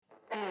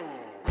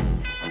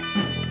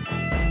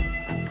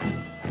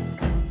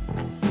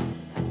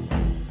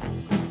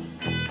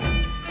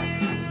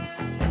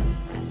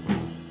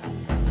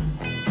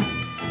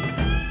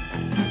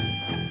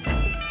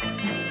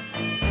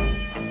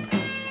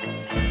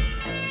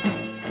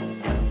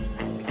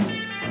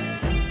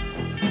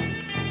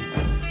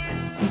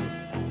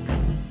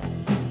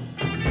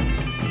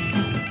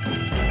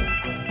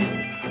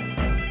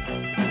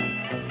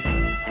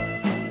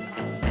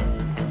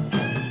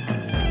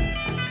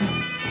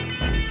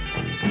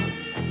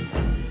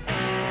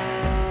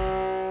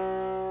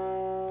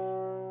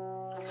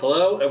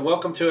Hello, and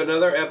welcome to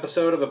another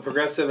episode of A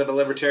Progressive and a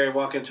Libertarian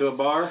Walk Into a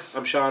Bar.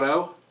 I'm Sean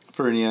O.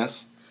 Fernie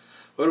S.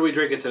 What are we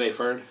drinking today,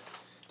 Fern?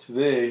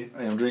 Today,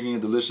 I am drinking a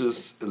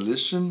delicious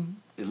Elysian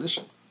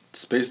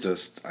Space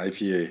Dust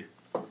IPA.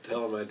 What the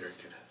hell am I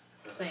drinking?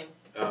 Same.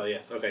 Oh,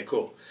 yes. Okay,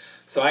 cool.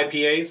 So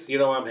IPAs, you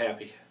know I'm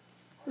happy.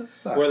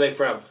 Ah. Where are they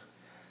from?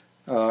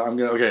 I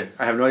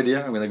have no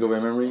idea. I'm gonna go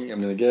by memory.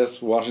 I'm gonna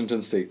guess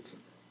Washington State.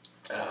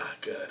 Ah,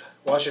 good.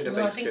 Washington No,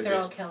 I makes think good they're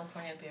beer. all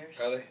California beers.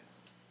 Are they?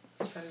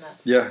 From that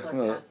Yeah.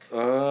 split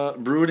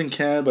pack. Brewed and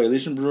canned by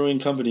Elysian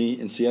Brewing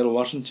Company in Seattle,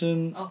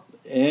 Washington,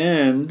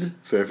 and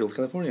Fairfield,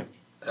 California.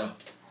 Oh.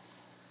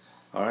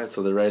 All right,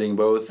 so they're writing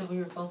both So we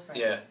were both right.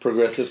 Yeah.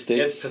 progressive It's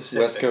states,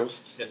 Pacific. West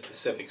Coast, It's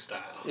Pacific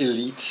style.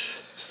 elite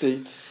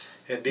states,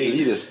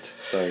 Indeed. elitist.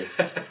 Sorry.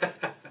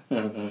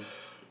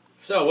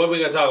 So, what are we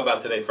going to talk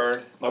about today,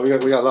 Fern? We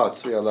got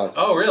lots.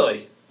 Oh,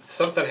 really?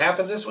 Something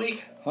happened this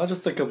week?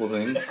 Just a couple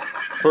things.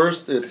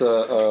 First, it's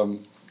a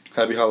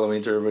happy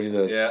Halloween to everybody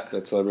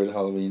that celebrated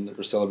Halloween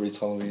or celebrates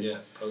Halloween. Yeah,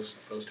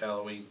 post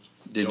Halloween.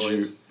 Did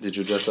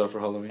you dress up for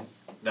Halloween?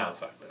 No,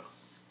 fuck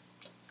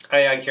no.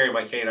 I carry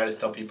my cane. I just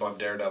tell people I'm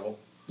Daredevil.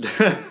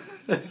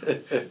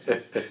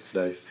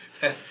 Nice.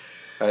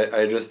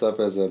 I dressed up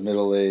as a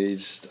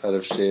middle-aged, out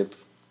of shape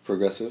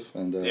progressive,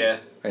 and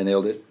I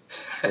nailed it.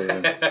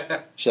 So,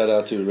 shout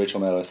out to Rachel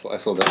Matt. I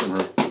stole that from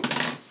her.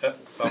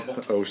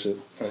 Fumble. Oh shit.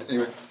 All right,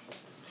 anyway.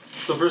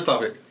 So first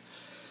topic.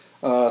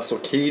 So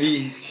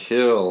Katie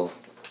Hill,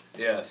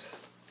 Yes.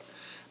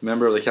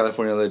 member of the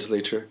California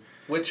legislature.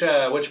 Which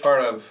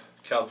part of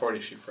California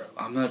is she from?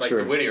 I'm not sure.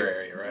 Like the Whittier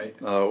area,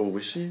 right?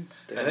 Was she?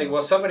 I think,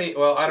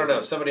 I don't know.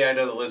 Somebody I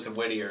know that lives in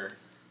Whittier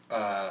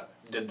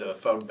did the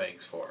phone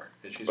banks for her,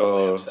 and she's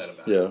really upset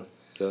about it. Yeah,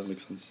 that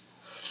makes sense.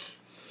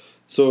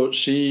 So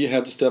she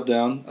had to step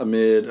down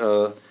amid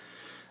a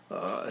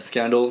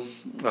scandal.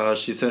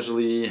 She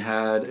essentially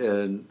had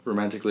a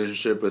romantic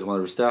relationship with one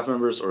of her staff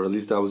members, or at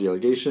least that was the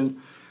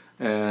allegation.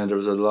 And there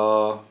was a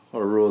law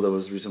or a rule that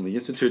was recently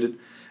instituted,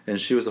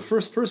 and she was the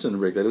first person to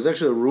break that. It was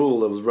actually a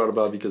rule that was brought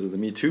about because of the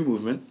Me Too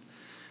movement.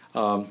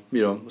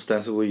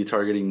 Ostensibly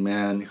targeting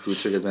men who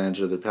took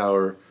advantage of their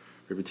power,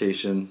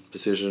 reputation,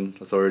 position,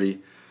 authority,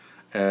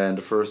 and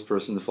the first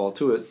person to fall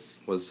to it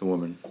was a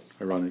woman.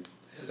 Ironic.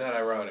 Is that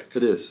ironic?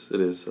 It is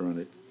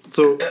ironic.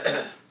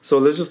 So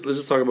let's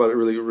just talk about it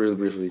really, really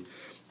briefly.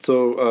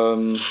 So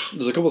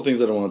there's a couple of things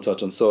that I want to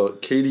touch on. So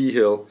Katie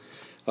Hill,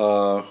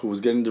 who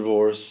was getting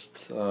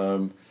divorced,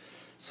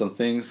 some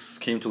things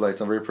came to light,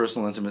 some very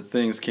personal, intimate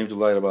things came to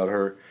light about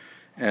her,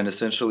 and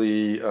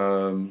essentially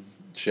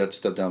she had to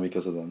step down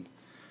because of them.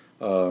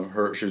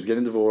 She was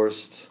getting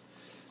divorced.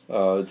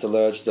 It's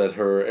alleged that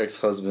her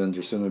ex-husband,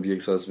 or soon-to-be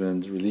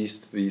ex-husband,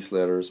 released these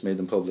letters, made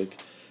them public.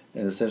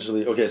 And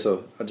essentially,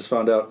 so I just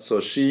found out. So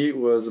she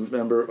was a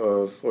member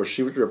of, or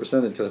she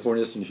represented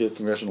California's 25th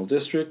Congressional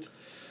District,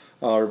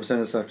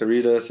 represented Santa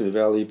Clarita, City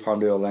Valley,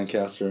 Palmdale,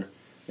 Lancaster,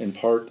 and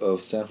part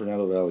of San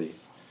Fernando Valley.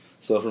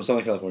 So from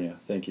Southern California.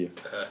 Thank you.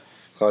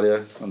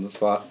 Claudia, on the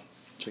spot,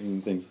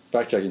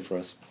 fact-checking for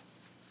us.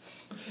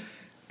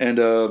 And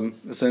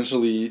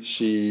essentially,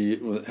 she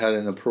had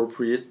an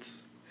inappropriate,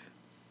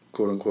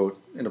 quote-unquote,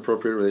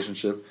 inappropriate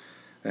relationship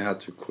and had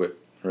to quit,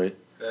 right?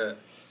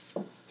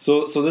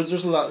 So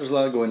there's a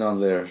lot going on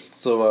there.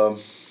 So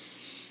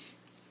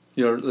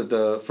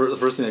the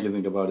first thing I can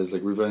think about is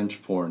like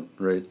revenge porn,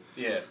 right?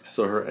 Yeah.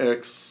 So her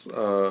ex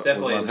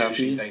definitely was not a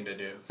douchey happy. thing to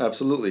do.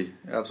 Absolutely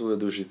a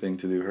douchey thing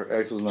to do. Her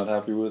ex was not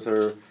happy with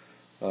her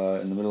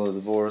in the middle of the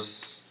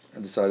divorce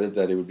and decided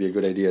that it would be a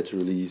good idea to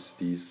release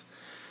these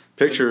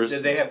pictures.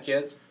 Did they have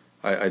kids?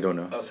 I don't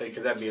know. Oh, so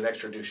because that'd be an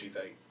extra douchey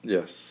thing.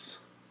 Yes.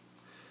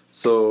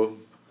 So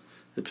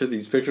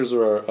these pictures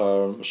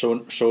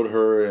showed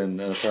her in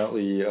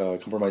apparently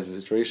compromising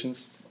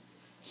situations,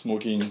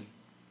 smoking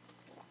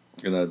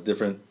in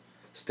different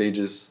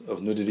stages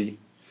of nudity.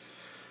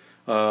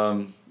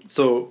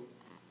 So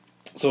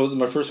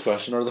my first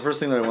question, or the first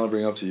thing that I want to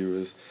bring up to you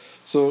is,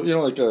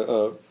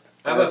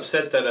 I'm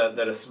upset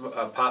that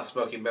a pot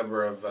smoking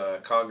member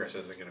of Congress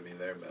isn't going to be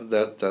there. But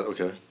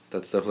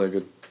that's definitely a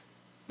good,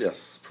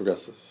 yes,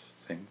 progressive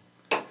thing.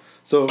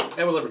 So and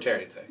a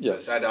libertarian thing.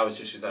 Yes.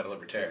 Obviously she's not a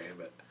libertarian,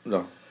 but.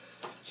 No.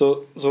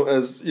 So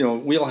as you know,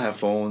 we all have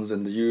phones,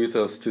 and the youth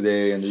of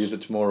today and the youth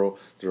of tomorrow,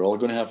 they're all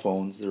going to have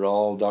phones. They're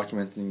all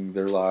documenting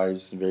their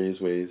lives in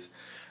various ways,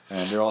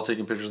 and they're all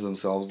taking pictures of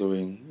themselves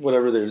doing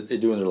whatever they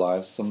do in their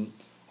lives. Some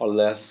are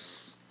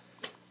less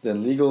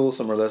than legal,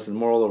 some are less than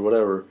moral, or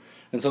whatever.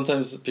 And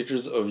sometimes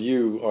pictures of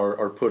you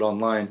are put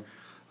online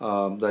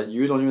that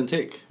you don't even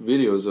take.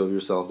 Videos of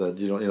yourself that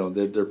you don't,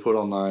 they're put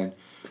online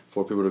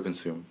for people to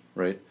consume,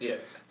 right? Yeah.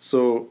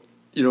 So,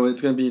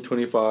 it's going to be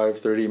 25,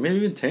 30, maybe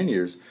even 10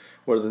 years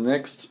where the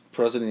next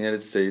president of the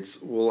United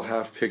States will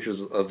have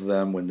pictures of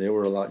them when they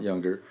were a lot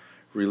younger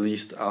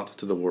released out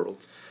to the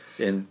world.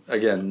 And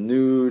again,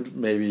 nude,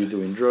 maybe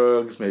doing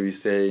drugs, maybe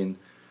saying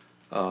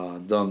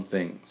dumb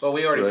things. Well,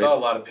 we already saw a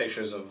lot of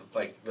pictures of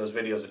like those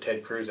videos of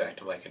Ted Cruz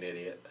acting like an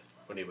idiot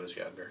when he was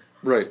younger.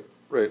 Right.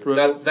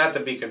 Not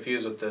to be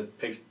confused with the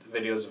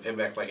videos of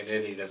him acting like an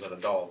idiot as an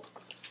adult.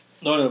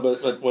 No,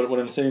 but what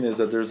I'm saying is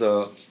that there's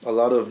a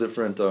lot of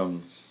different.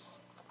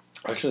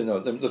 Actually, no.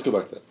 Let's go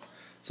back to that.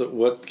 So,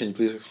 what can you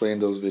please explain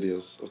those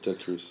videos of Ted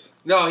Cruz?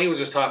 No, he was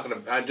just talking.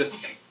 I'm just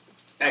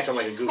acting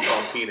like a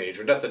goofball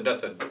teenager. Nothing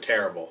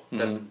terrible.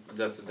 Mm-hmm.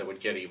 Nothing that would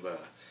get him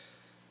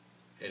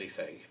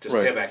anything. Just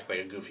Right. him acting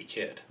like a goofy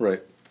kid.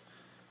 Right.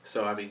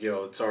 So I mean,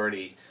 it's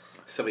already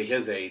somebody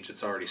his age.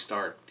 It's already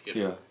start.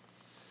 Yeah.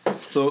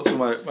 So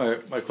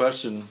my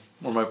question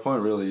or my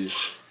point really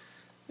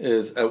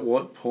is at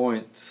what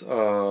point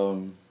are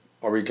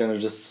we gonna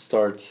just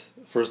start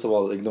first of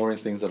all ignoring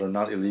things that are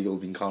not illegal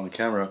being caught on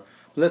camera?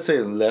 Let's say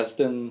less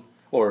than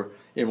or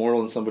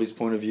immoral in somebody's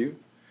point of view.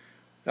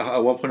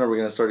 At what point are we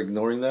gonna start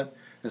ignoring that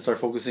and start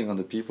focusing on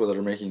the people that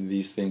are making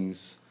these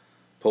things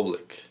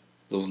public?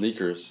 Those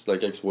leakers,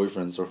 like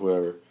ex-boyfriends or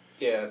whoever.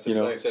 Yeah,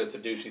 like I said, it's a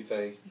douchey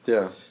thing.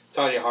 Yeah.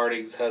 Tanya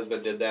Harding's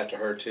husband did that to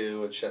her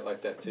too, and shit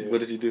like that too.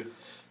 What did he do?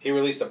 He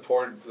released a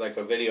porn, like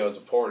a video as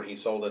a porn. He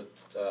sold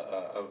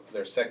it,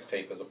 their sex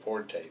tape as a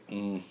porn tape.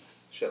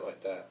 Shit like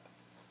that.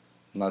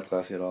 Not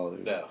classy at all,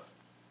 dude. No.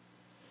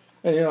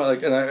 And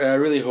and I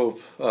really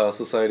hope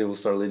society will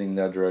start leaning in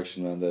that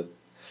direction, man.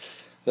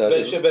 But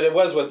it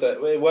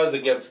was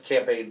against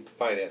campaign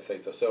finance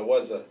things, though. So it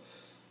was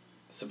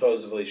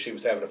supposedly she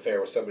was having an affair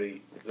with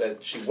somebody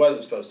that she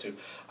wasn't supposed to.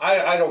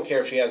 I don't care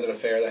if she has an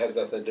affair. That has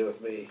nothing to do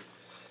with me.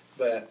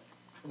 But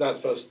not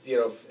supposed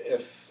to,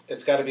 if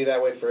it's got to be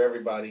that way for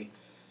everybody.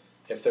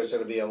 If there's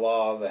going to be a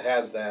law that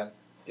has that,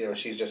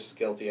 she's just as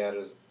guilty of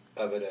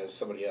it as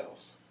somebody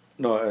else.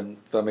 No, and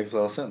that makes a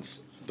lot of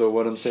sense. But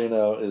what I'm saying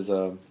now is,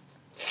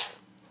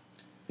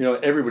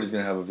 everybody's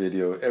going to have a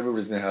video.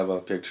 Everybody's going to have a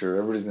picture.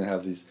 Everybody's going to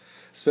have these,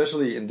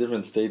 especially in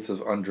different states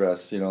of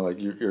undress. Like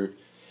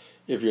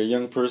if you're a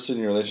young person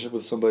in a relationship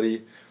with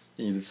somebody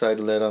and you decide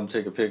to let them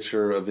take a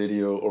picture, a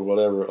video, or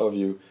whatever of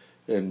you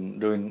and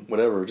doing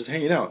whatever, just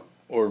hanging out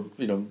or,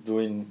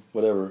 doing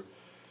whatever,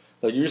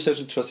 like you're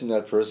essentially trusting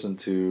that person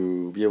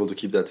to be able to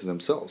keep that to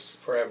themselves.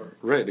 Forever.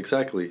 Right,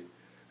 exactly.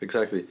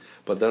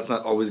 But that's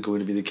not always going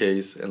to be the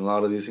case, and a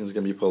lot of these things are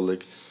going to be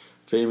public.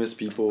 Famous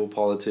people,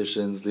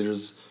 politicians,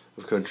 leaders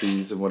of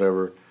countries, and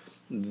whatever,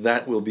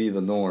 that will be the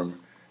norm.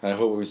 And I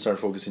hope we start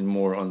focusing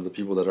more on the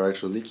people that are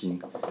actually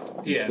leaking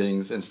these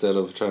things instead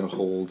of trying to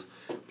hold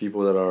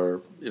people that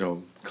are,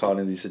 caught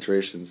in these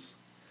situations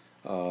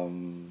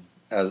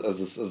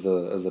as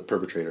the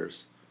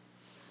perpetrators.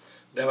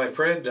 Now, my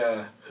friend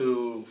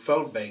who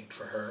phone banked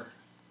for her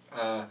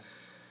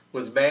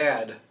was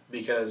mad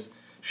because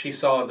she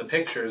saw in the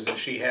pictures that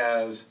she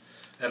has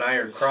an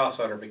iron cross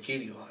on her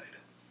bikini line,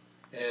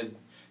 and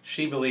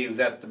she believes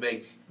that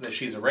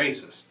she's a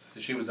racist.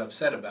 And she was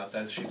upset about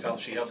that. She felt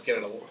she helped get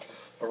a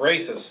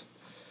racist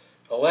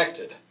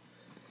elected.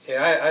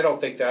 Yeah, I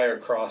don't think the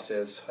iron cross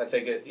is. I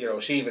think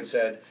it. She even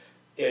said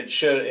it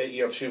should.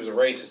 If she was a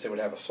racist, it would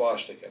have a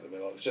swastika in the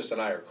middle. It's just an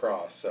iron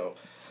cross. So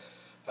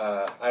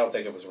I don't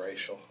think it was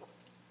racial.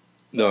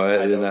 No,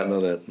 I did not know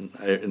that.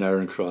 An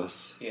iron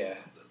cross. Yeah.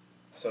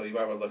 So you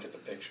might want to look at the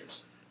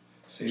pictures.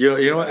 You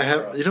know what I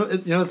have.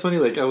 It's funny.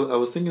 Like I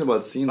was thinking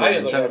about seeing that. I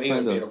didn't look at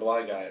him being a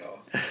blind guy at all.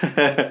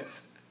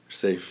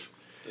 Safe.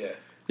 Yeah.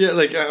 Yeah,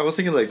 like I was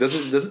thinking, like does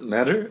it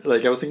matter?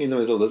 Like I was thinking to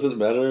myself, does it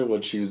matter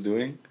what she was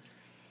doing?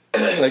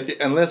 Like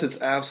unless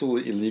it's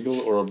absolutely illegal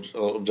or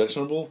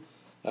objectionable,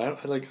 I'm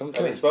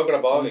smoking a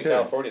bong in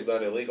California is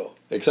not illegal.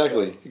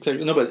 Exactly.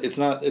 No, but it's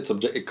not.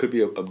 It could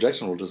be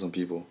objectionable to some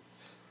people,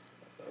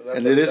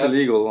 and it is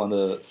illegal on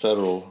the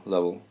federal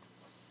level.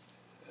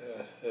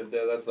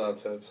 That's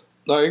nonsense.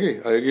 No, I agree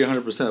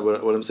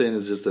 100%. What I'm saying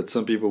is just that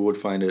some people would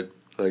find it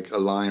like a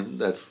line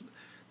that's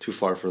too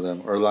far for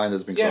them, or a line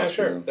that's been crossed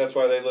for them. That's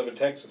why they live in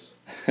Texas.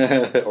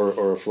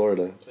 or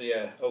Florida.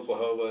 Yeah,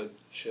 Oklahoma,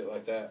 shit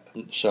like that.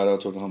 Shout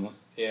out to Oklahoma.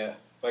 Yeah,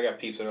 I got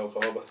peeps in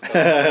Oklahoma.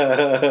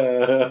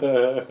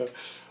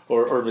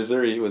 or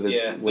Missouri with its.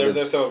 Yeah,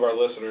 they're some of our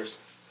listeners.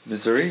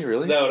 Missouri,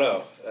 really?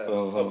 No,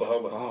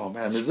 Oklahoma. Oh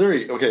man,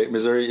 Missouri. Okay,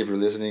 Missouri, if you're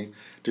listening,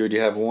 dude, you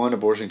have one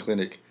abortion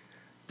clinic.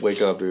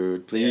 Wake up,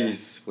 dude.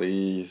 Please.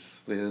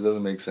 It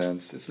doesn't make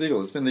sense. It's legal.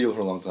 It's been legal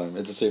for a long time.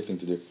 It's a safe thing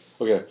to do.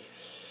 Okay,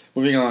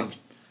 moving on.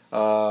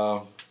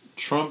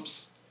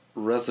 Trump's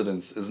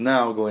residence is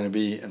now going to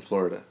be in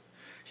Florida.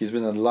 He's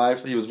been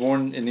alive. He was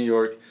born in New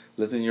York,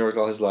 lived in New York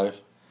all his life,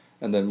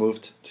 and then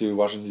moved to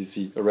Washington,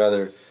 D.C., or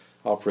rather,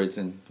 operates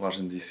in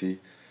Washington, D.C.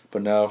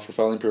 But now, for tax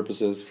filing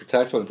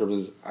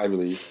purposes, I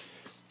believe,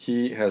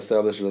 he has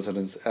established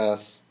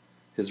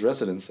his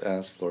residence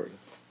as Florida.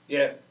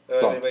 Yeah,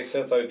 it makes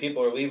sense. I mean,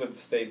 people are leaving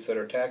states that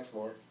are taxed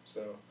more,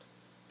 so.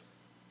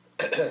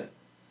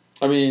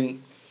 I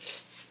mean,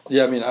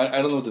 I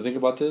don't know what to think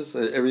about this.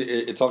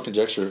 It's all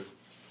conjecture.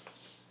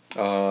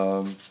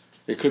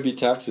 It could be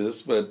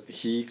taxes, but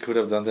he could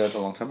have done that a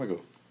long time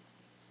ago.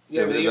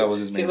 Yeah, but that was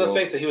his main let's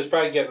goal. face it, he was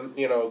probably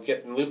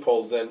getting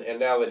loopholes then, and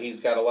now that he's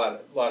got a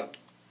lot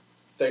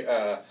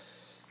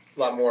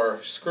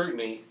more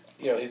scrutiny,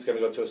 he's going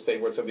to go to a state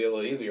where it's going to be a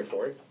little easier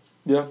for him.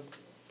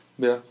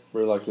 Yeah,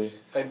 very likely.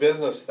 In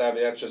business,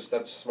 that's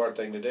a smart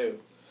thing to do.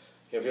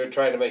 If you're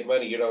trying to make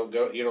money, you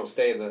don't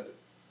stay in the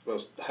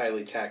most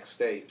highly taxed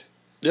state.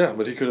 Yeah,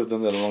 but he could have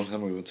done that a long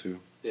time ago too.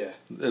 Yeah.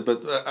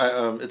 But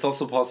it's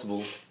also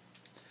possible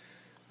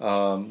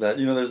that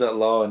there's that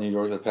law in New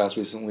York that passed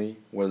recently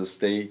where the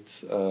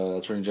state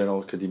attorney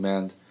general could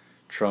demand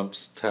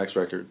Trump's tax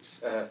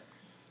records. Uh-huh.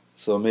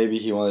 So maybe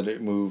he wanted to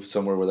move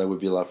somewhere where that would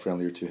be a lot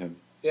friendlier to him.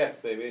 Yeah,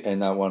 maybe. And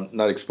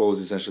not expose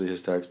essentially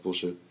his tax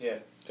bullshit. Yeah.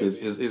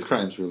 His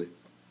crimes really.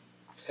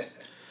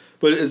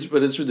 But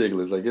it's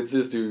ridiculous. Like it's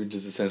this dude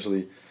just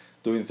essentially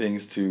doing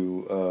things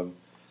to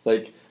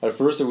like at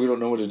first if we don't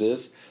know what it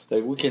is,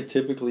 like we can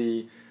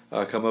typically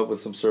come up with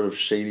some sort of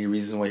shady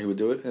reason why he would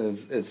do it, and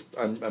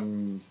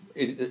I'm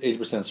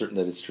 80% certain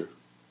that it's true.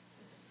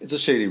 It's a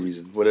shady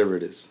reason, whatever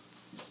it is.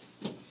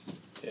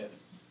 Yeah.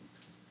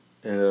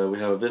 And we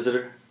have a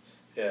visitor.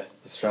 Yeah.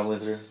 That's traveling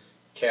through.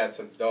 Cats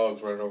and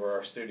dogs running over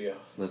our studio.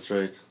 That's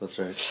right.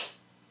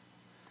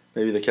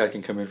 Maybe the cat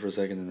can come in for a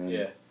second and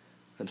then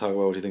and talk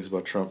about what he thinks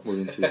about Trump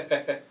moving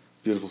to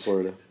beautiful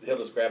Florida. He'll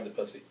just grab the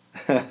pussy.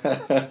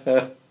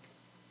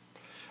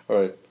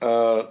 All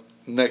right.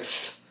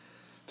 Next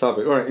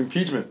topic. All right.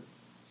 Impeachment.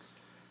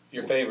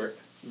 Your favorite.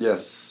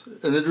 Yes,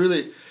 and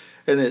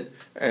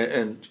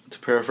to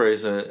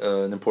paraphrase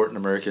an important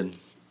American,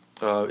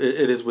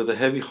 it is with a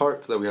heavy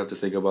heart that we have to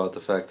think about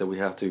the fact that we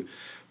have to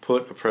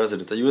put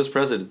a U.S.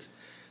 president,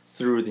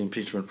 through the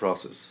impeachment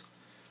process.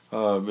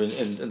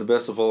 In the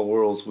best of all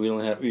worlds, we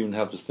don't even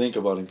have to think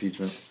about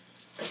impeachment.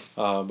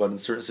 But in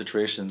certain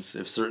situations,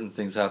 if certain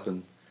things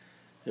happen,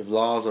 if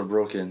laws are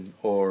broken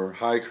or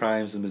high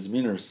crimes and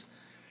misdemeanors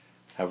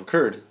have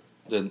occurred,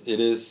 then it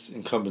is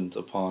incumbent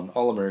upon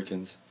all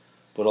Americans,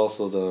 but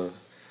also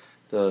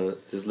the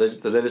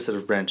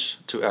legislative branch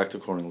to act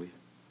accordingly,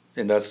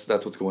 and that's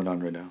what's going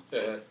on right now.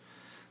 Uh-huh.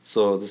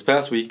 So this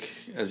past week,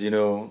 as you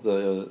know,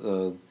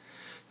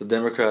 the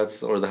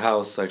Democrats, or the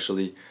House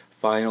actually,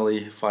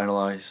 finally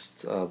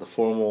finalized the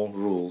formal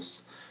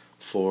rules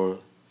for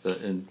the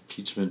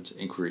impeachment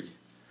inquiry.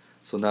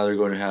 So now they're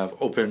going to have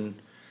open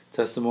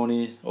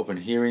testimony, open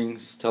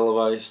hearings,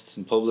 televised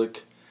in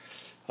public.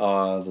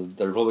 The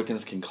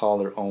Republicans can call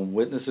their own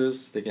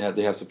witnesses. They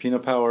have subpoena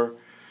power.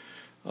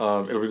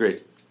 It'll be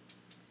great.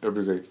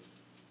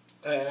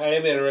 I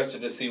am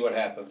interested to see what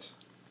happens.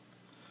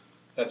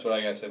 That's what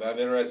I gotta say. I'm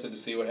interested to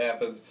see what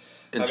happens.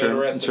 In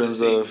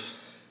terms of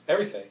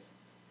everything.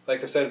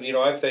 Like I said,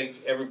 I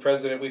think every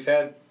president we've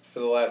had for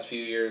the last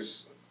few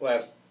years,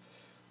 last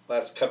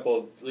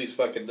couple, at least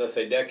fucking, let's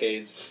say,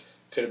 decades,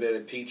 could have been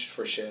impeached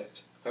for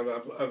shit.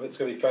 It's going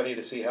to be funny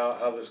to see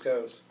how this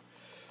goes.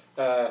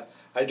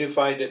 I do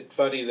find it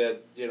funny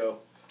that,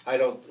 I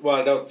don't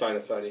find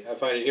it funny. I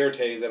find it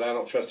irritating that I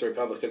don't trust the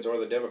Republicans or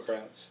the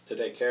Democrats to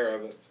take care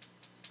of it,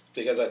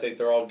 because I think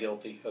they're all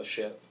guilty of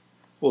shit.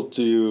 Well,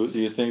 do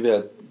you think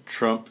that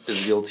Trump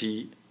is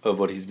guilty of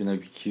what he's been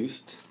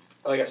accused?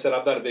 Like I said,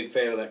 I'm not a big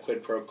fan of that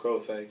quid pro quo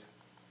thing.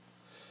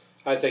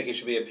 I think he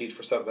should be impeached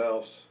for something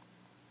else.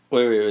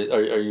 Wait.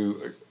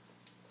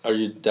 Are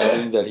you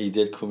doubting that he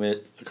did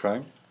commit a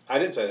crime? I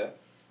didn't say that.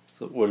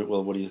 So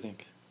what do you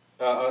think?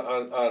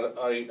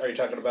 Are you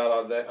talking about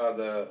on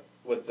the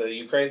with the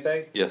Ukraine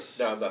thing? Yes.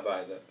 No, I'm not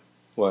buying that.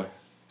 Why?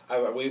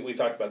 We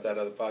talked about that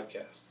on the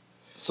podcast.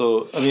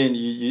 So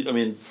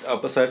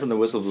aside from the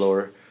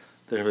whistleblower,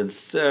 there have been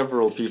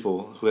several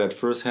people who had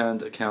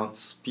firsthand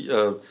accounts.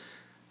 There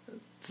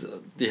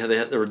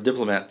were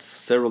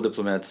several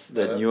diplomats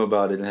that knew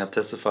about it and have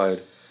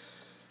testified,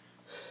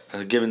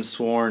 given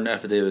sworn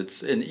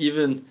affidavits, and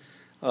even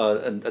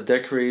a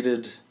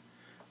decorated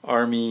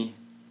Army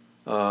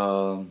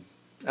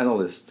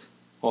analyst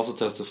also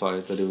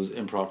testifies that it was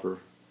improper.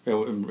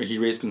 He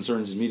raised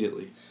concerns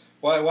immediately.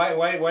 Why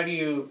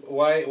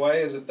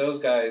is it those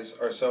guys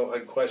are so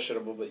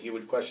unquestionable, but you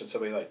would question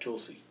somebody like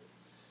Tulsi?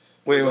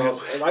 Wait.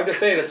 And I'm just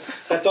saying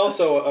that's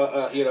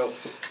also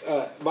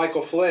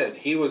Michael Flynn.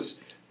 He was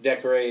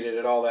decorated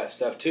and all that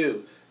stuff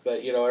too,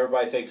 but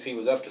everybody thinks he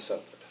was up to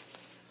something.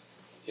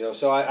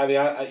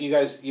 So you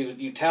guys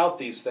tout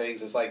these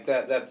things. It's like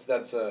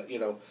that's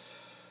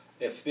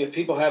if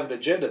people have an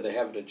agenda, they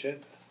have an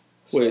agenda.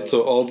 Wait,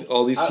 so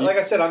all these people... Like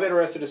I said, I'm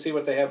interested to see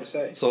what they have to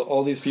say. So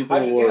all these people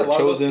were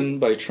chosen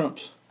by Trump?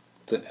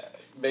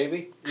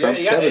 Maybe.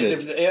 Trump's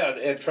cabinet.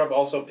 And Trump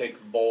also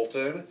picked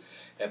Bolton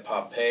and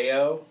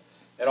Pompeo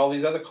and all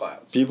these other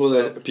clowns. People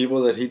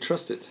that he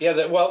trusted. Yeah,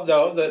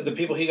 the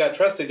people he got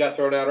trusted got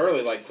thrown out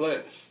early, like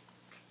Flynn.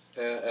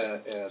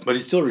 But he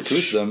still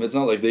recruits them. It's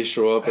not like they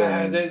show up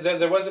and...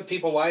 There wasn't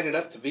people lining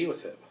up to be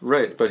with him.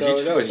 Right, but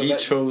he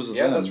chose them.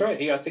 Yeah, that's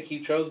right. I think he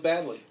chose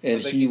badly.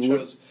 And he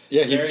chose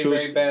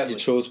very badly. He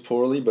chose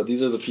poorly, but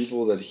these are the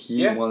people that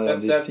he wanted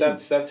on these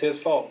teams. That's his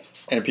fault.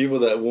 And people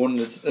that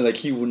wouldn't... Like,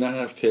 he would not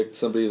have picked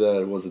somebody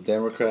that was a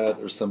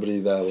Democrat or somebody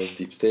that was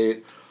deep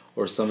state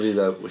or somebody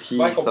that he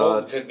Michael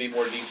Bolton could be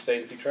more deep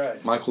state if he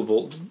tried. Michael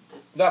Bolton?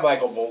 Not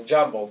Michael Bolton.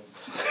 John Bolton.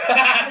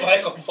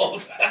 Michael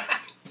Bolton.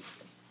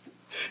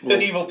 The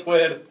evil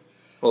twin.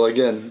 Well,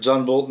 again,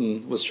 John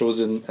Bolton was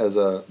chosen as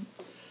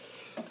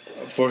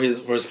for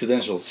his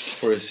credentials,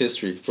 for his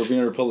history, for being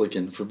a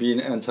Republican, for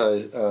being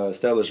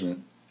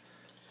anti-establishment.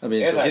 I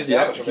mean, so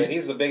Anti-establishment.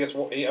 He's the biggest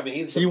one. I mean,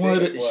 he's the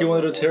biggest. He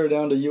wanted to tear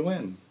down the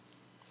UN,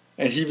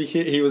 and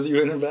he was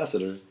UN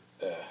ambassador.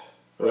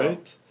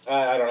 Right.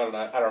 I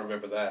don't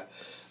remember that.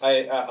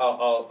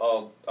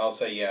 I'll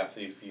say yeah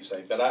if you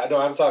say, but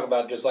I'm talking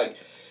about just like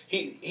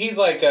he's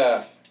like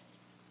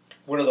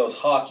one of those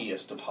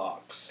hawkiest of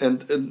hawks.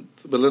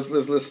 But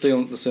let's stay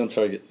on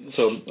target.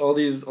 So all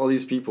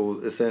these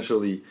people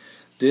essentially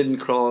didn't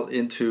crawl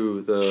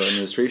into the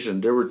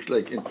administration. They were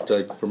like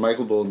for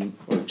Michael Bolton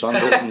or John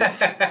Bolton.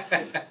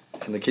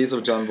 In the case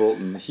of John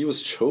Bolton, he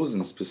was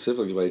chosen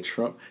specifically by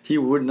Trump. He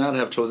would not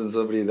have chosen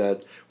somebody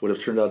that would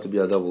have turned out to be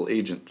a double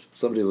agent,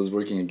 somebody that was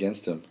working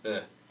against him. Yeah.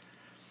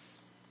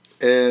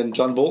 And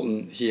John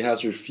Bolton, he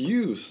has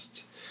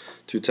refused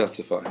to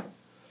testify.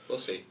 We'll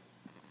see.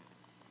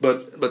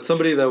 But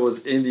somebody that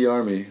was in the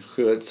Army,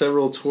 who had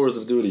several tours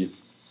of duty,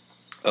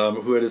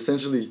 who had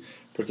essentially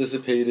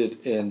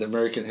participated in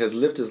has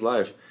lived his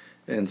life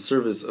in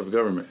service of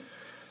government,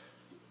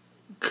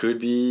 could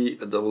be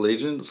a double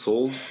agent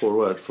sold for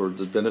what? For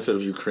the benefit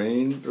of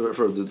Ukraine or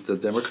for the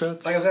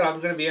Democrats? Like I said, I'm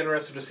going to be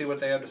interested to see what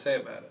they have to say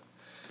about it.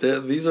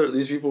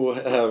 These people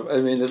have. I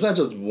mean, it's not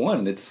just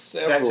one; it's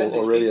several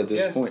already at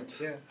this point.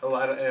 Yeah, a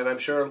lot, and I'm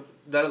sure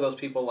none of those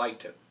people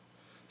liked him.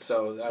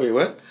 So wait,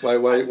 what? Why?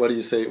 What do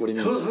you say? What do you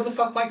mean? Who the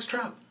fuck likes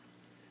Trump?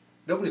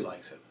 Nobody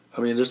likes him.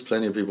 I mean, there's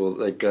plenty of people,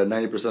 like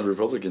 90% of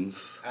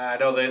Republicans. I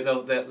know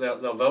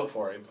they'll vote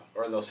for him,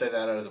 or they'll say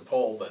that as a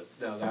poll, but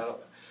no, I don't.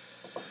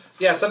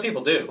 Yeah, some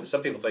people do.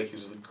 Some people think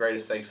he's the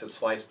greatest thing since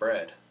sliced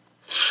bread.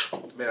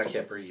 Man, I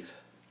can't breathe.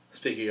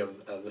 Speaking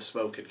of the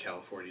smoke in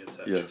California and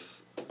such.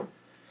 Yes.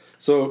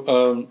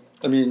 So,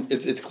 I mean,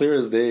 it's clear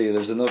as day.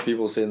 There's enough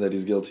people saying that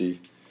he's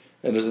guilty,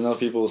 and there's enough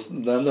people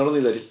not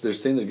only that they're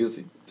saying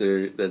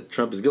that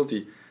Trump is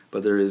guilty,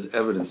 but there is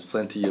evidence,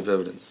 plenty of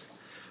evidence,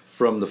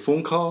 from the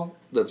phone call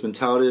that's been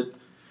touted,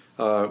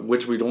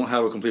 which we don't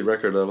have a complete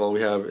record of. All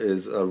we have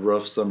is a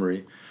rough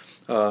summary.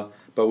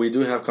 But we do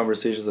have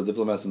conversations that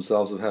diplomats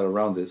themselves have had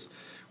around this.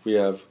 We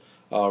have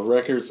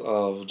records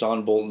of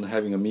John Bolton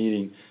having a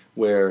meeting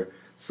where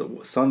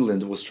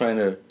Sunderland was trying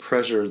to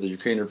pressure the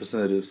Ukrainian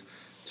representatives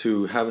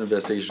to have an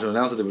investigation, to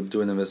announce that they would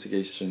do an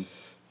investigation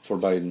for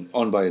Biden,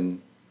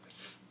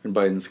 and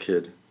Biden's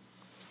kid.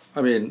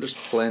 I mean, there's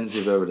plenty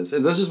of evidence.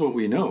 And that's just what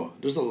we know.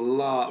 There's a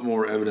lot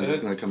more evidence that's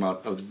going to come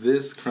out of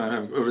this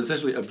crime, of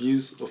essentially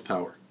abuse of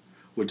power,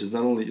 which is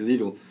not only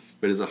illegal,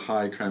 but is a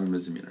high crime and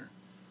misdemeanor.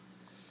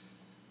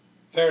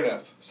 Fair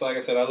enough. So, like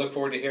I said, I look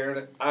forward to hearing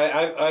it.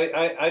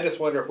 I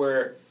just wonder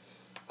where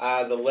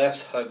the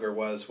left's hunger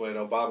was when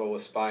Obama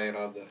was spying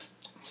on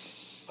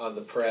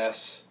the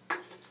press.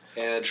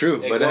 And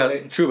but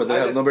that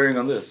has no bearing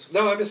on this.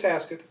 No, I'm just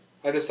asking.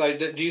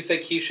 Do you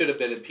think he should have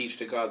been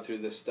impeached and gone through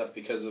this stuff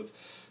because of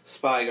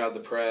spying on the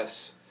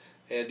press?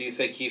 And do you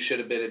think he should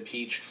have been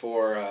impeached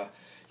for?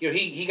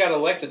 He got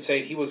elected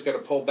saying he was going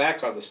to pull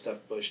back on the stuff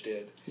Bush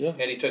did. Yeah.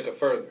 And he took it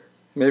further.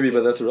 Maybe,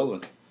 but that's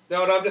irrelevant.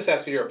 No, I'm just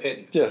asking your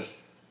opinion. Yeah.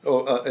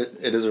 Oh,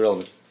 it is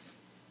irrelevant.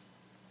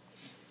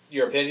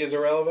 Your opinion's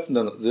irrelevant?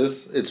 No,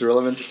 it's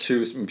relevant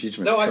to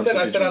impeachment. No, I said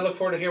I look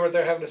forward to hear what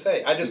they're having to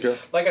say.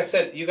 Like I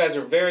said, you guys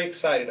are very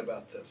excited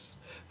about this.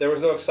 There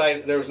was no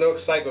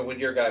excitement when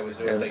your guy was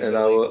doing things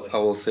illegally. I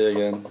will say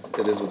again,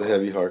 it is with a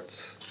heavy heart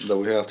that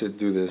we have to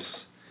do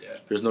this. Yeah.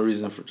 There's no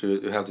reason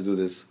to have to do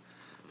this,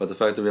 but the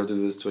fact that we have to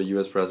do this to a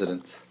U.S.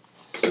 president,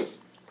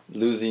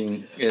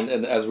 losing and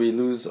as we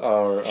lose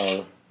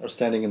our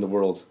standing in the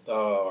world.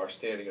 Oh, our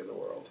standing in the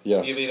world.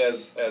 Yes. You mean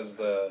as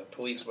the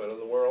policeman of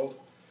the world?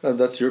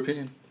 That's your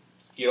opinion.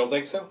 You don't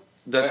think so?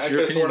 That's I your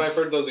could have sworn opinion.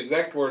 I've heard those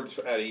exact words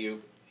out of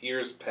you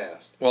years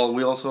past. Well,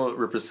 we're also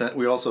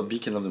a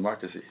beacon of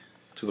democracy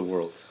to the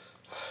world.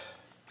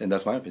 And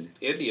that's my opinion.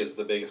 India's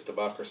the biggest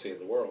democracy in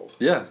the world.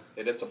 Yeah.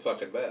 And it's a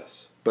fucking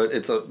mess. But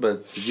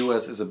the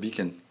U.S. is a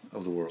beacon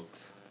of the world.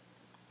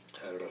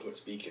 I don't know who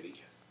it's beaconing.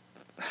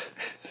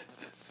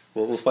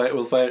 We'll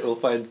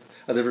find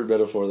a different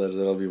metaphor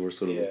that'll be more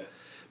suitable. Yeah.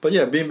 But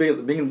yeah, being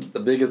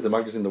the biggest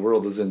democracy in the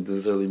world doesn't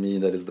necessarily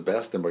mean that it's the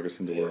best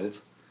democracy in the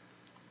world,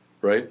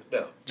 right?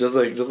 No. Just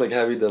like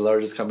having the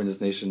largest communist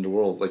nation in the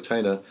world, like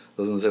China,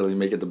 doesn't necessarily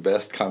make it the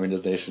best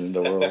communist nation in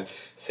the world.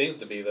 Seems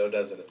to be though,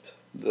 doesn't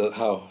it?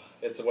 How?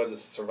 It's the one that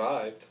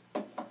survived.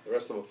 The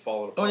rest of them have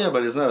fallen apart. Oh yeah,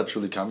 but it's not a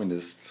truly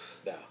communist.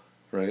 No.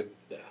 Right?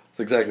 No.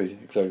 Exactly.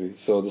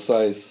 So the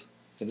size,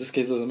 in this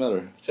case, doesn't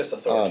matter. Just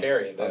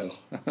authoritarian now.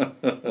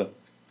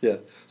 Yeah,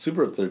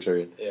 super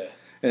authoritarian. Yeah.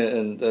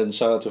 And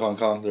shout out to Hong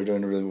Kong, they're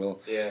doing really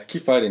well. Yeah.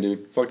 Keep fighting,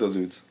 dude. Fuck those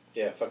dudes.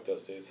 Yeah, fuck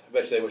those dudes. I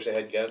bet you they wish they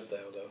had guns now,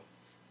 though.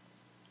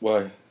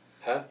 Why?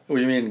 Huh? Oh,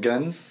 you mean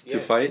guns to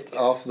fight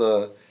off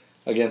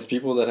against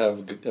people that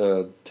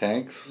have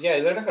tanks?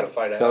 Yeah, they're not going to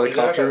fight out.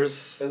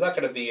 Helicopters. There's not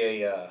going to be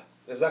a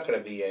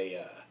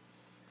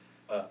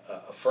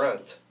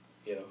front,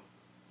 you know.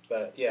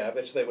 But yeah, I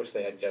bet you they wish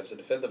they had guns to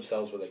defend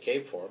themselves when they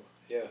came for them.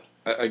 Yeah.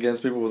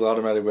 Against people with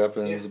automatic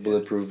weapons,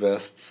 bulletproof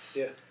vests.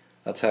 Yeah.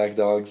 Attack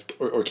dogs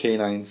or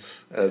canines,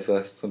 as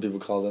some people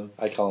call them.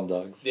 I call them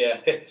dogs. Yeah,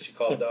 she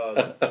called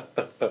dogs.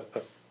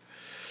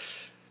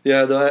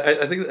 Yeah, no,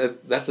 I think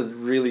that's a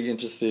really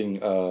interesting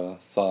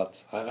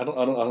thought. I don't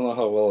know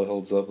how well it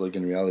holds up like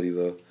in reality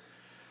though.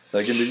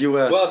 Like in the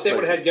U.S. Well, if they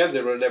like, would have had guns,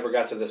 it would have never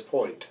got to this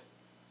point.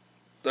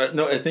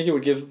 no, I think it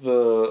would give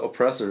the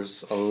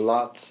oppressors a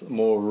lot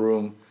more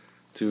room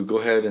to go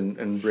ahead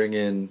and bring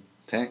in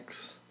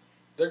tanks.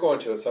 They're going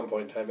to at some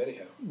point in time,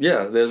 anyhow.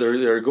 Yeah,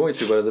 they're going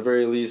to, but at the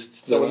very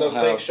least, So when those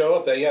tanks show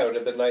up, it would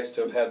have been nice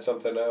to have had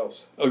something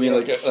else. I mean,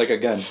 like a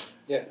gun.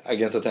 Yeah.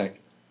 Against a tank.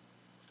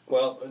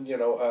 Well,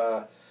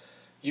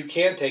 you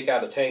can take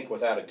out a tank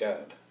without a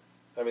gun.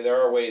 I mean,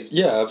 there are ways.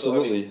 Yeah,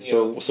 absolutely.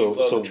 You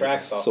blow the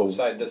tracks off the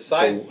side. The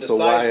sides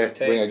why of tanks.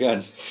 bring a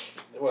gun?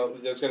 Well,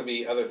 there's going to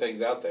be other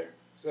things out there.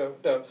 So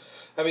no,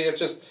 I mean, it's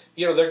just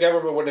their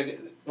government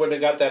wouldn't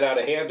have got that out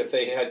of hand if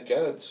they had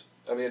guns.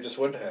 I mean, it just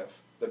wouldn't have.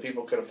 The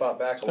people could have fought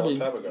back a long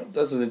time ago.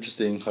 That's an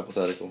interesting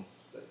hypothetical.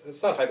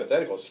 It's not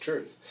hypothetical. It's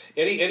truth.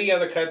 Any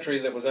other country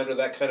that was under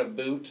that kind of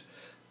boot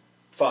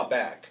fought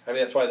back. I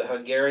mean, that's why the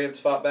Hungarians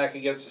fought back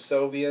against the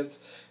Soviets.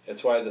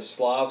 It's why the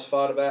Slavs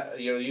fought back.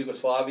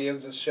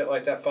 Yugoslavians and shit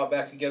like that fought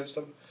back against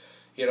them.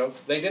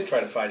 They did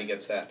try to fight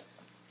against that.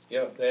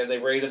 They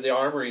raided the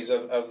armories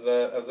of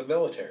the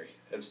military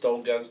and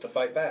stole guns to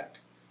fight back.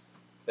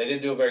 They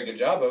didn't do a very good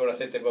job of it. I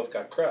think they both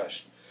got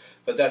crushed.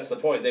 But that's the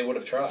point. They would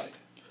have tried.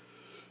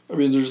 I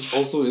mean, there's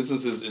also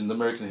instances in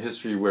American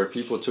history where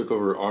people took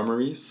over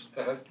armories,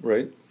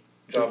 right?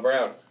 John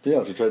Brown.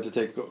 Yeah, to try to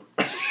take to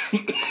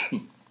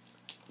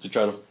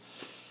try to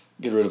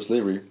get rid of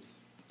slavery.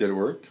 Did it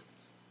work?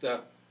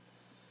 No.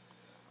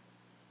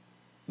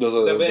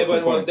 That's my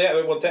point.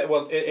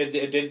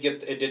 It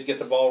did get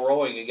the ball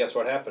rolling, and guess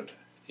what happened?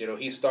 He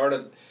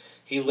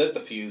lit the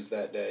fuse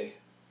that day.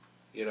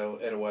 In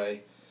a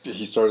way.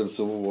 He started the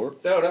Civil War.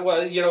 No.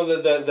 Well,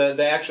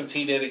 the actions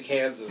he did in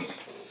Kansas.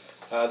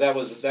 That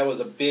was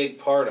a big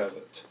part of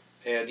it,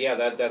 and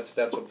that's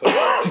what pushed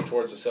everything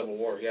towards the Civil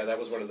War. Yeah, that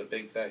was one of the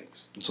big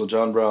things. So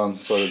John Brown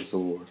started the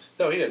Civil War.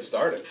 No, he didn't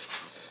start it,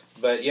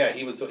 but yeah,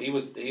 he was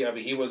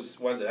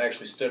one that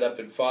actually stood up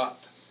and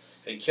fought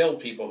and killed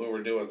people who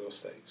were doing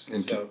those things.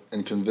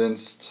 And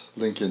convinced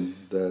Lincoln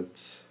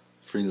that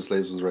freeing the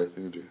slaves was the right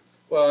thing to do.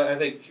 Well, I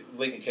think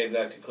Lincoln came to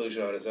that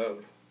conclusion on his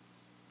own.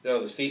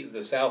 No,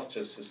 the South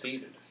just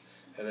seceded,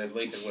 and then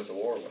Lincoln went to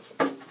war with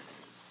them.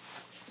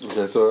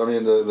 Okay, so I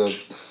mean the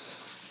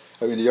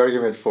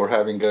argument for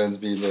having guns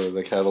being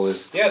the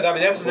catalyst. Yeah, I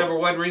mean that's the number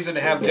one reason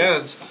to have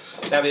guns.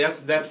 I mean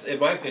that's in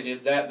my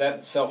opinion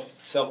that self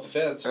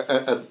defense.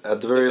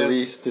 At the very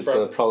least, it's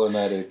a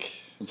problematic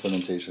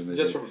implementation.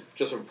 Just from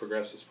a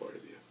progressive's point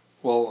of view.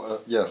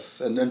 Well,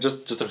 yes, and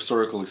just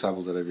historical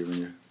examples that I've given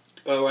you.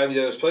 Oh, I mean,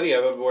 there's plenty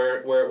of them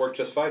where it worked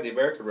just fine. The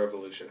American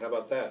Revolution, how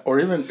about that? Or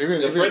even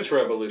the French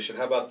Revolution,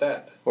 how about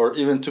that? Or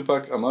even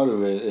Tupac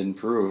Amaru in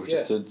Peru,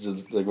 just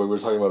like what we were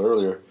talking about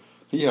earlier.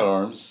 He had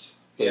arms,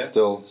 but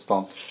still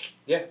stomped.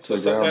 Yeah, so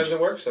sometimes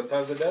it works,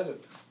 sometimes it doesn't.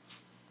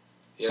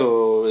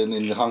 So in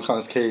the Hong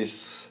Kong's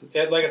case,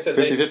 like I said,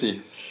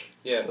 50-50.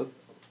 Yeah.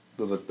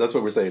 That's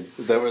what we're saying.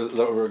 Is that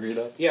what we're agreed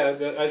on? Yeah,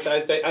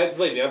 I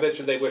believe me. I bet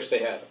you they wish they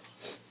had them.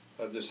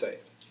 I'm just saying.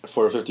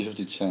 For a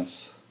 50-50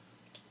 chance.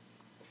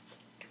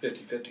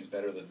 50-50 is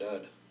better than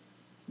none.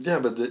 Yeah,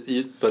 but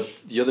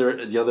the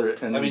other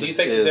end. I mean, do you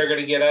think that they're going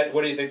to get out?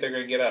 What do you think they're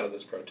going to get out of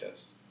this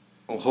protest?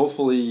 Well,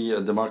 hopefully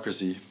a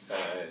democracy.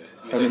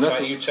 You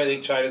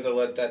think China's going to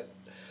let that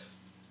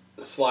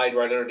slide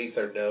right underneath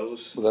their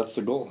nose? Well, that's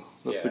the goal.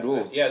 That's the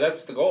goal. Yeah,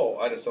 that's the goal.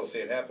 I just don't see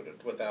it happening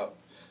without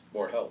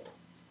more help.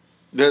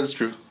 That's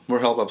true. More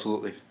help,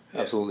 absolutely.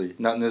 Yeah. Absolutely.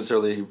 Not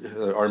necessarily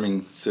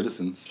arming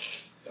citizens.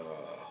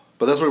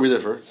 But that's where we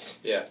differ.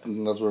 Yeah.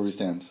 And that's where we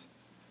stand.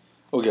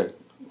 Okay.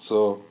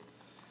 So,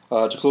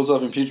 to close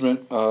off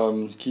impeachment,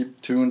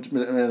 keep tuned.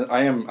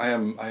 I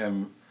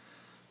am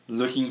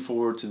looking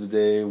forward to the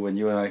day when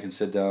you and I can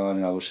sit down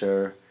and I will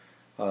share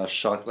a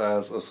shot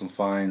glass of some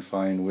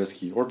fine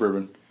whiskey or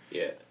bourbon.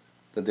 Yeah.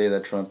 The day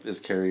that Trump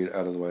is carried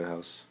out of the White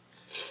House,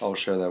 I will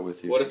share that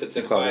with you. What if it's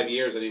in 5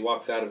 years and he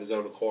walks out of his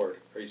own accord?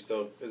 Is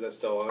that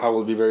still on? I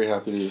will be very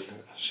happy to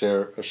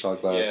share a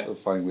shot glass of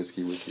fine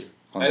whiskey with you.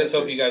 I just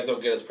hope you guys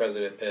don't get us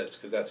President Pence,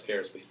 because that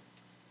scares me.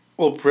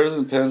 Well,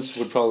 President Pence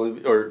would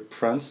probably, or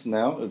Pence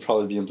now, would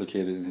probably be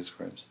implicated in his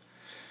crimes.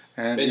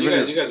 And you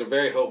guys are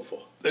very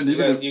hopeful. And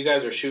you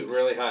guys are shooting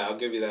really high. I'll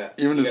give you that.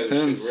 You guys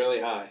are shooting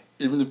really high.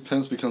 Even if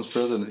Pence becomes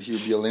president, he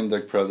would be a lame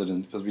duck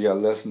president because we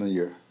got less than a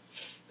year.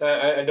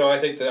 I know. I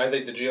think the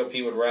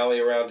GOP would rally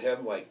around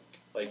him like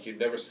you've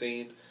never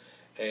seen,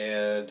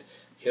 and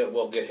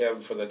we'll get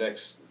him for the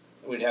next.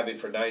 We'd have him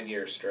for 9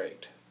 years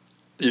straight.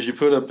 If you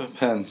put up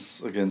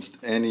Pence against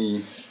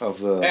any of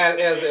the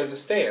as it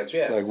stands,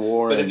 yeah. Like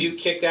Warren, but if you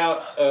kick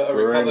out a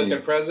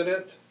Republican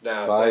president,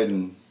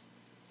 Biden.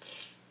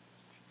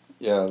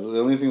 Yeah, the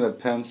only thing that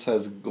Pence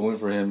has going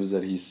for him is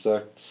that he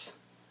sucked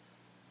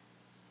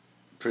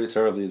pretty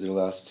terribly the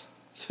last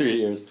 3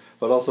 years,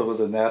 but also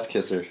was an ass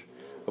kisser,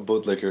 a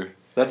bootlicker.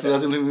 That's the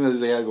only thing that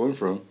he had going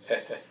for him.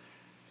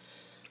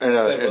 And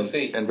we'll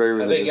see. And very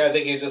religious. I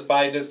think he's just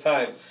biding his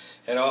time,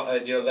 and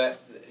that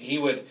he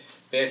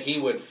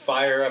would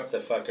fire up the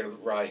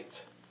fucking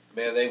right.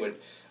 man, they would,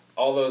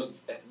 all those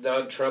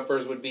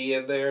non-Trumpers would be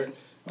in there.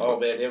 Oh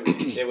man,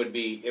 it would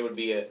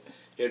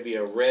be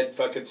a red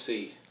fucking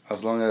sea.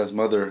 As long as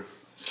Mother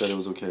said it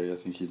was okay, I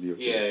think he'd be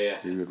okay. Yeah.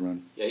 He would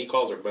run. Yeah, he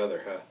calls her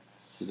mother, huh?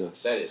 He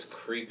does. That is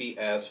creepy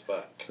as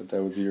fuck.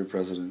 That would be your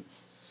president.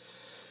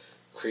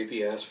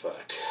 Creepy as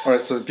fuck. All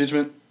right, so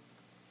impeachment.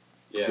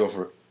 Let's Yeah. go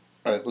for it.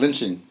 All right,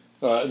 lynching.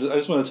 I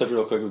just want to touch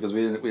real quick because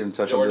we didn't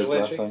touch George on this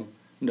lynching? last time.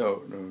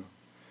 No.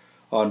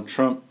 On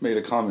Trump made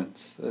a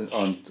comment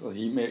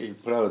he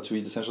put out a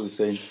tweet essentially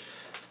saying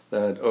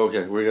that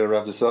okay, we're gonna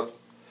wrap this up.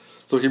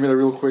 So he made a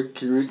real quick.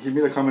 He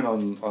made a comment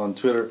on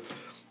Twitter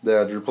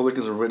that the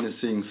Republicans are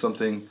witnessing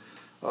something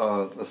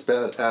as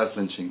bad as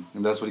lynching,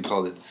 and that's what he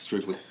called it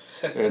strictly.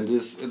 And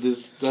this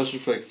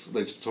reflects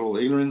like total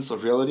ignorance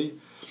of reality,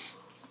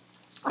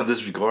 a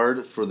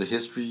disregard for the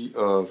history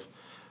of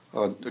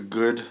a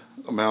good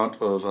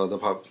amount of the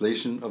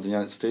population of the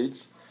United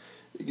States,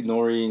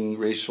 ignoring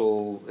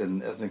racial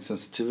and ethnic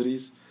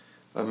sensitivities.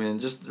 I mean,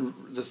 just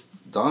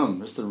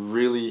dumb. Just a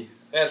really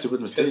stupid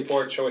mistake. Piss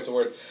poor choice of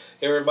words.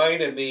 It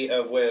reminded me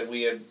of when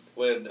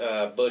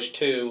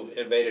Bush II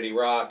invaded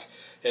Iraq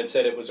and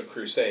said it was a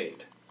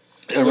crusade,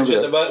 which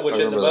in the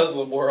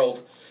Muslim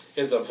world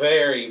is a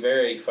very,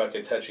 very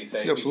fucking touchy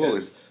thing. Absolutely.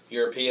 Because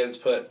Europeans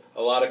put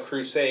a lot of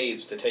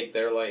crusades to take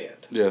their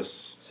land.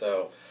 Yes.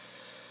 So,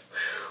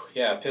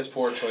 yeah, piss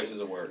poor choices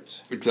of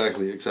words.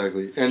 Exactly. And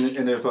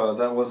if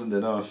that wasn't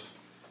enough,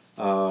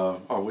 but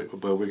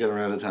we're getting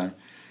out of time.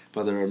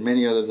 But there are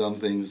many other dumb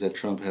things that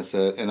Trump has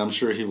said, and I'm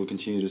sure he will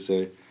continue to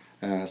say,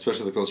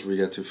 especially the closer we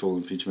get to full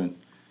impeachment.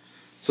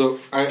 So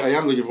I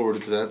am looking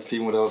forward to that,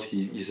 seeing what else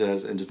he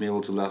says, and just being able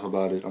to laugh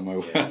about it on my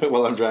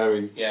while I'm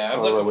driving. Yeah,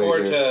 I'm looking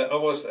forward to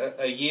almost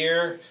a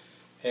year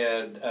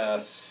and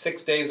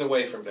 6 days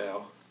away from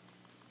now.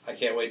 I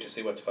can't wait to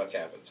see what the fuck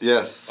happens.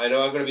 Yes. I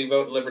know I'm going to be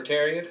voting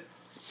Libertarian,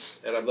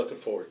 and I'm looking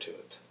forward to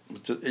it.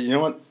 You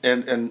know what?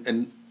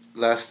 And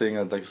last thing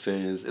I'd like to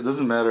say is it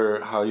doesn't matter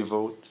how you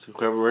vote,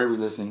 wherever you're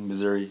listening,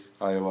 Missouri,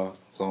 Iowa,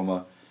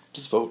 Oklahoma,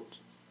 just vote.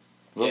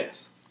 Vote. Yeah.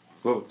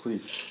 Vote,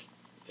 please.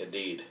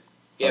 Indeed.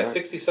 Yeah,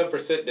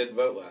 60-some% didn't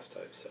vote last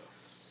time, so.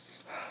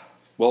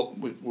 Well,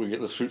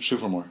 let's shoot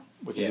for more.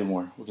 We can do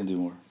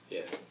more.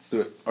 Yeah. Let's do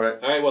it. All right.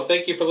 All right, well,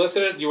 thank you for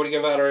listening. You want to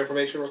give out our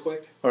information real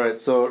quick? All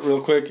right, so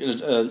real quick, you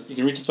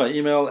can reach us by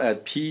email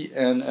at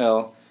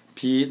pnlp,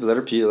 the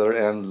letter P, the letter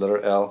N, the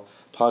letter L,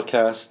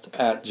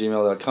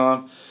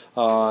 podcast@gmail.com.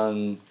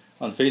 On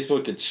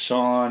Facebook, it's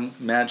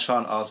Mad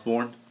Sean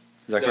Osborne.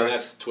 Is that correct? No,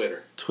 that's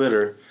Twitter.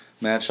 Twitter,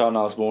 Mad Sean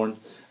Osborne.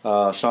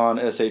 Sean, SHAWN,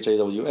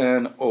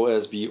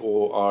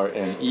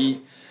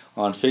 OSBORNE.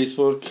 On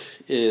Facebook,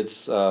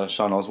 it's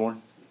Sean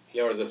Osborne.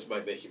 Yeah, or this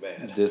might make you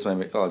mad.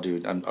 Oh,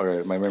 dude, all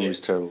right, my memory's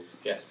terrible.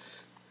 Yeah.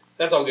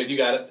 That's all good. You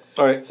got it.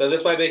 All right. So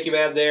this might make you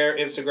mad there.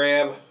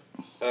 Instagram.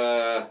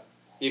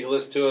 You can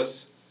listen to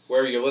us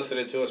wherever you're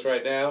listening to us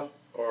right now,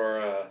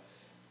 or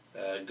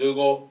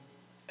Google,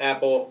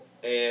 Apple,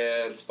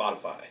 and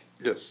Spotify.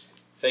 Yes.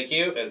 Thank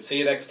you, and see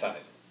you next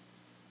time.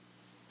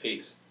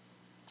 Peace.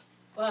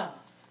 Wow,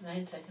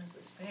 9 seconds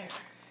to spare.